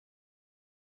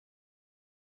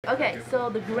Okay, so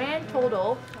the grand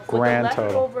total with the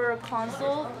leftover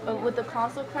console, with the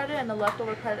console credit and the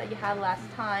leftover credit that you had last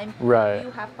time, right, you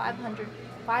have $573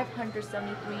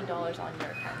 on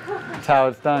your account. That's how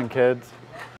it's done, kids.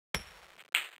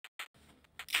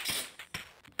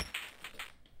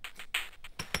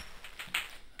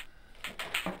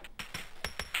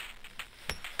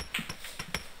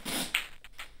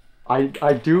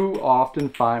 I do often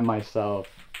find myself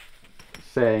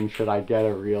saying, should I get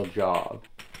a real job?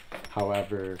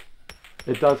 However,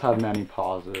 it does have many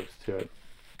positives to it.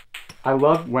 I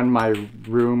love when my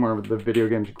room or the video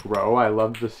games grow. I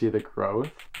love to see the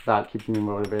growth. That keeps me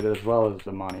motivated, as well as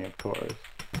the money, of course.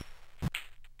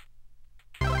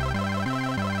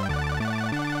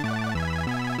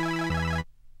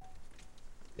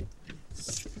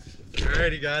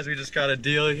 Alrighty guys, we just got a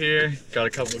deal here. Got a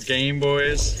couple of Game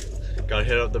Boys. Gotta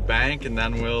hit up the bank and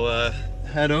then we'll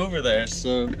head over there.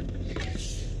 So.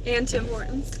 And Tim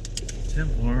Hortons. Tim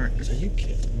Hortons, are you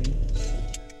kidding me?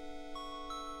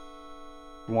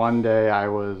 One day I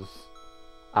was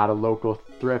at a local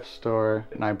thrift store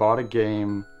and I bought a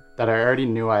game that I already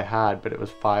knew I had, but it was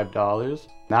 $5.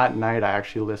 That night I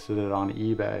actually listed it on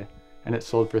eBay and it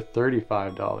sold for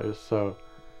 $35. So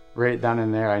right then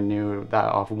and there I knew that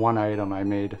off one item I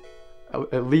made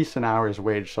at least an hour's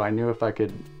wage. So I knew if I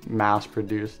could mass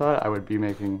produce that, I would be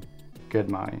making good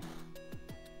money.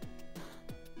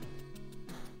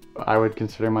 I would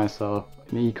consider myself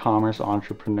an e-commerce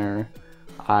entrepreneur.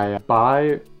 I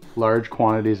buy large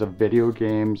quantities of video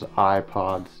games,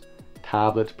 iPods,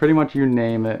 tablets, pretty much you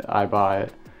name it, I buy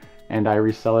it. And I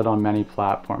resell it on many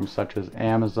platforms such as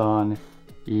Amazon,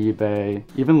 eBay,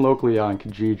 even locally on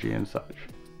Kijiji and such.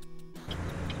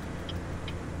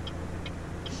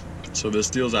 So this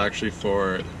deal's actually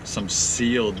for some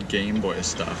sealed Game Boy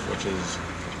stuff, which is,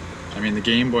 I mean, the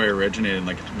Game Boy originated in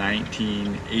like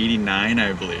 1989,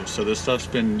 I believe. So this stuff's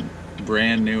been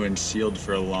brand new and sealed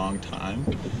for a long time,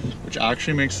 which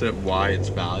actually makes it why it's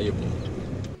valuable.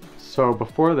 So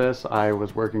before this, I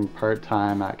was working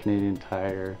part-time at Canadian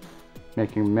Tire,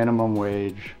 making minimum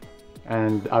wage,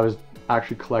 and I was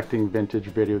actually collecting vintage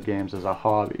video games as a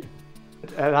hobby.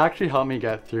 It actually helped me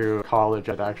get through college.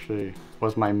 It actually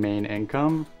was my main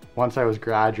income. Once I was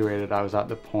graduated, I was at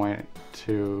the point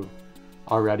to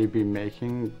already be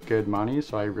making good money,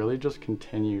 so I really just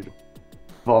continued.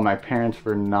 Well, my parents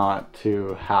were not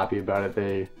too happy about it.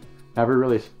 They never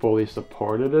really fully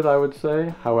supported it, I would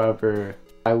say. However,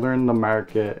 I learned the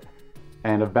market,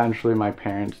 and eventually my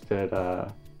parents did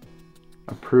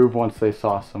approve once they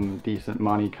saw some decent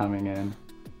money coming in.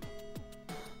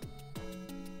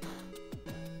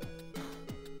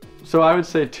 So I would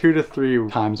say 2 to 3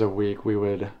 times a week we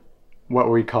would what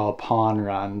we call pawn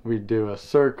run. We'd do a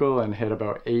circle and hit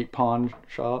about 8 pawn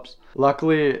shops.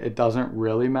 Luckily, it doesn't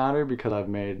really matter because I've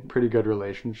made pretty good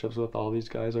relationships with all these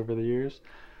guys over the years.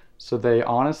 So they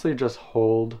honestly just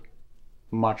hold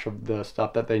much of the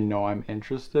stuff that they know I'm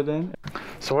interested in.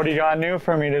 So what do you got new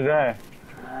for me today?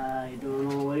 I don't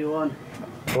know what you want.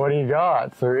 What do you got?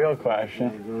 It's the real question.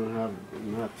 I don't have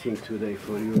nothing today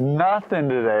for you. Nothing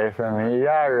today for me?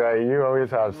 Yeah, right. You always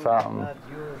have something.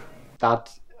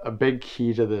 That's a big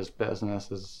key to this business,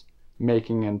 is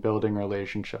making and building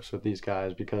relationships with these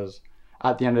guys, because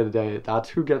at the end of the day, that's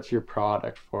who gets your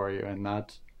product for you, and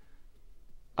that's,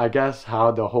 I guess,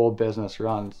 how the whole business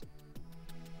runs.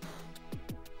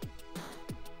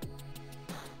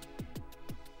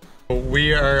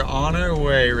 We are on our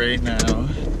way right now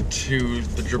to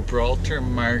the Gibraltar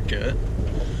market.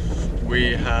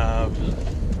 We have,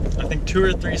 I think, 2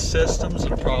 or 3 systems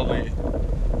and probably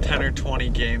 10 or 20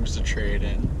 games to trade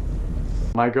in.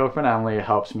 My girlfriend Emily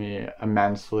helps me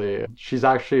immensely. She's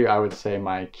actually, I would say,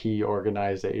 my key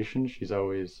organization. She's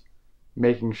always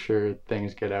making sure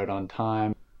things get out on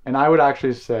time. And I would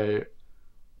actually say,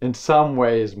 in some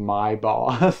ways, my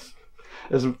boss,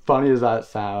 as funny as that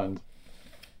sounds.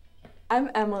 I'm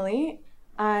Emily.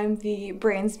 I'm the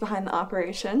brains behind the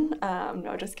operation.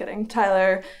 No, just kidding.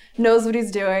 Tyler knows what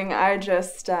he's doing. I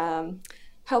just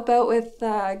help out with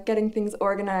getting things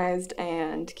organized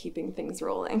and keeping things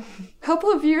rolling. A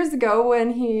couple of years ago,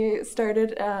 when he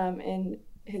started in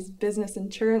his business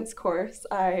insurance course,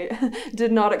 I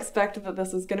did not expect that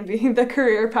this was going to be the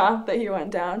career path that he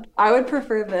went down. I would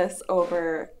prefer this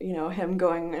over, you know, him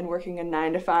going and working a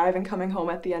 9 to 5 and coming home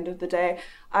at the end of the day.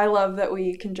 I love that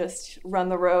we can just run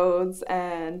the roads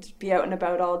and be out and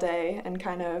about all day and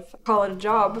kind of call it a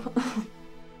job.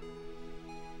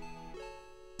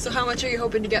 So how much are you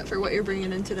hoping to get for what you're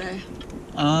bringing in today?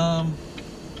 I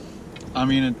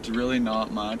mean, it's really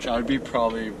not much. I would be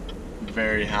probably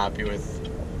very happy with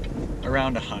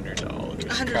Around $100.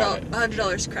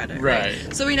 $100 credit.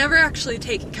 Right. So we never actually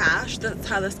take cash. That's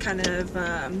how this kind of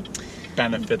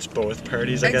benefits both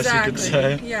parties, I guess you could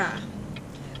say. Yeah.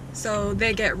 So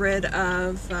they get rid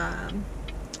of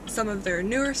some of their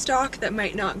newer stock that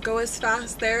might not go as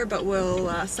fast there, but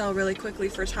will sell really quickly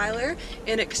for Tyler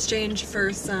in exchange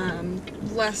for some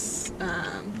less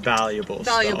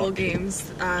valuable games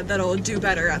that'll do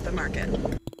better at the market.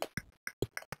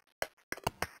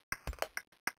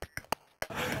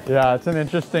 Yeah, it's an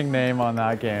interesting name on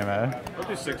that game, eh? I'll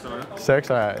do 6 on it.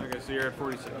 6? Alright. Okay, so you're at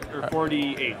 46, or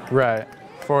 48. Right.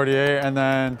 48, and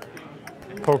then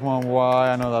Pokemon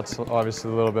Y, I know that's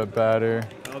obviously a little bit better.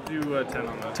 I'll do 10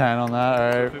 on that. 10 on that,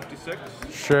 alright. 56?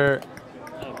 Sure.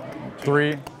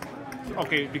 3.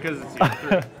 Okay, because it's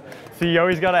 3. See, you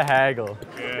always gotta haggle.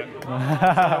 Yeah. So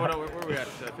where are we at?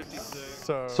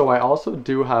 56? So I also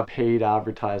do have paid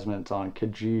advertisements on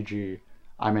Kijiji.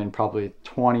 I'm in probably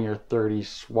 20 or 30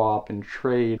 swap and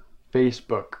trade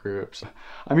Facebook groups.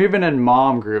 I'm even in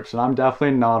mom groups, and I'm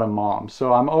definitely not a mom.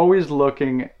 So I'm always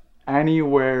looking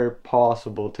anywhere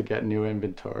possible to get new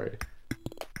inventory.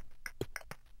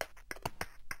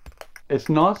 It's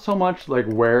not so much like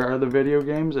where are the video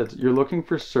games, it's you're looking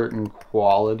for certain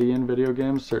quality in video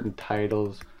games, certain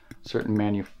titles, certain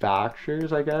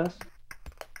manufacturers, I guess.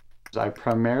 I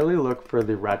primarily look for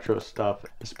the retro stuff,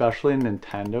 especially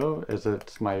Nintendo, as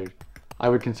I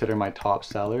would consider my top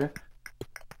seller.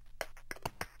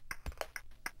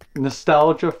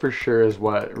 Nostalgia for sure is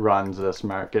what runs this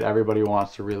market. Everybody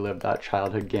wants to relive that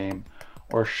childhood game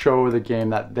or show the game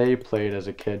that they played as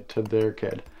a kid to their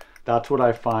kid. That's what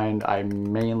I find I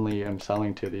mainly am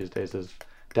selling to these days, is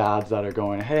dads that are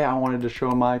going, hey, I wanted to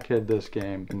show my kid this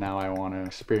game, and now I want to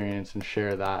experience and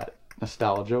share that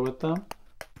nostalgia with them.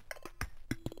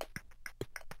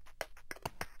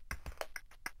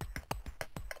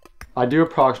 I do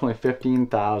approximately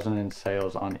 15,000 in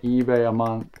sales on eBay a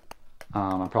month,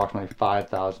 approximately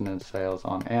 5,000 in sales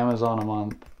on Amazon a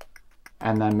month,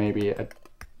 and then maybe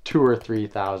 2,000 or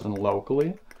 3,000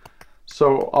 locally.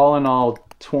 So all in all,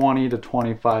 20 to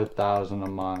 25,000 a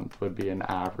month would be an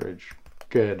average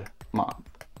good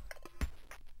month.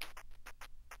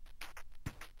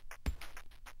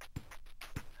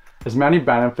 As many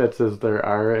benefits as there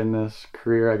are in this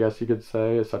career, I guess you could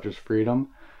say, such as freedom,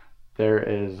 there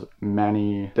is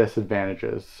many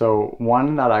disadvantages. So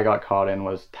one that I got caught in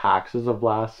was taxes of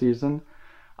last season.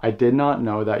 I did not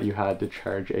know that you had to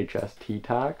charge HST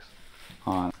tax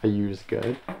on a used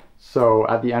good. So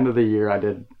at the end of the year, I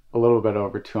did a little bit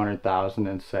over 200,000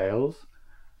 in sales.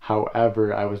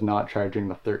 However, I was not charging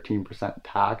the 13%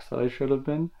 tax that I should have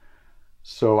been.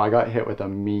 So I got hit with a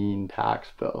mean tax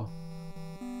bill.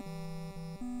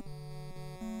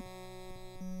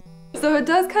 So it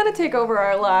does kind of take over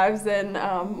our lives in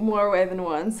more way than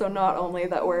one. So not only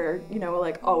that we're,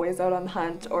 like always out on the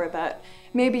hunt, or that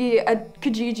maybe a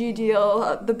Kijiji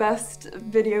deal, the best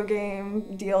video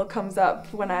game deal comes up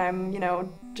when I'm,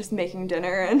 just making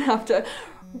dinner and have to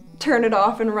turn it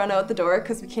off and run out the door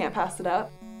because we can't pass it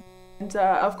up. And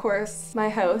of course, my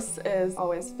house is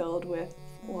always filled with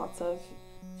lots of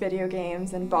video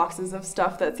games and boxes of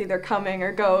stuff that's either coming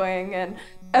or going, and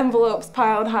envelopes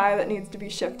piled high that needs to be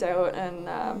shipped out, and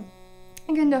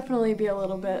it can definitely be a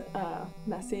little bit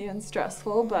messy and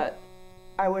stressful, but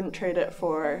I wouldn't trade it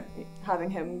for having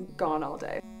him gone all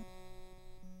day.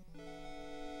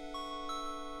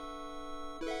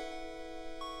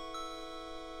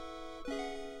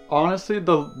 Honestly,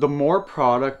 the more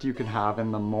product you can have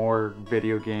and the more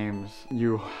video games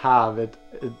you have,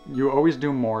 you always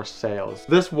do more sales.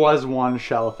 This was one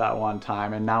shelf at one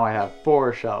time, and now I have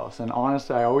 4 shelves. And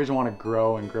honestly, I always want to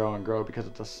grow and grow and grow, because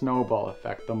it's a snowball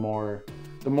effect. The more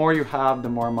you have, the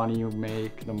more money you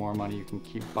make, the more money you can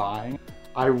keep buying.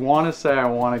 I want to say I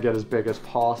want to get as big as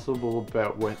possible,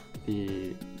 but with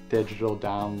the digital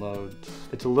downloads,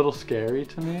 it's a little scary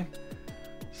to me.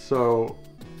 So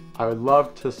I would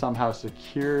love to somehow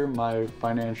secure my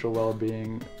financial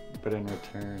well-being, but in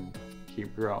return,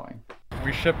 keep growing.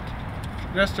 We shipped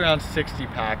just around 60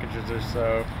 packages or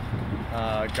so.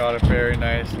 Got a very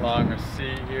nice long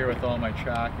receipt here with all my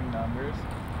tracking numbers.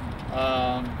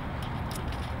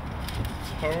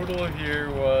 Total here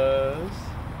was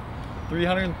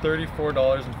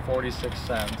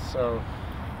 $334.46. So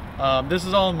this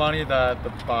is all money that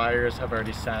the buyers have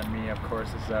already sent me. Of course,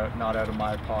 it's not out of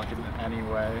my pocket in any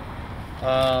way.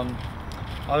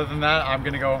 Other than that, I'm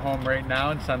gonna go home right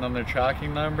now and send them their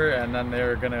tracking number, and then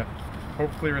they're gonna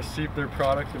hopefully receive their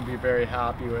product and be very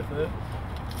happy with it.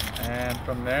 And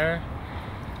from there,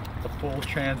 the full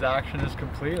transaction is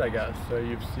complete, I guess. So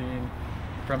you've seen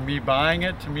from me buying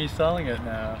it to me selling it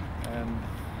now. And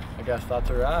I guess that's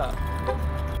a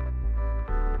wrap.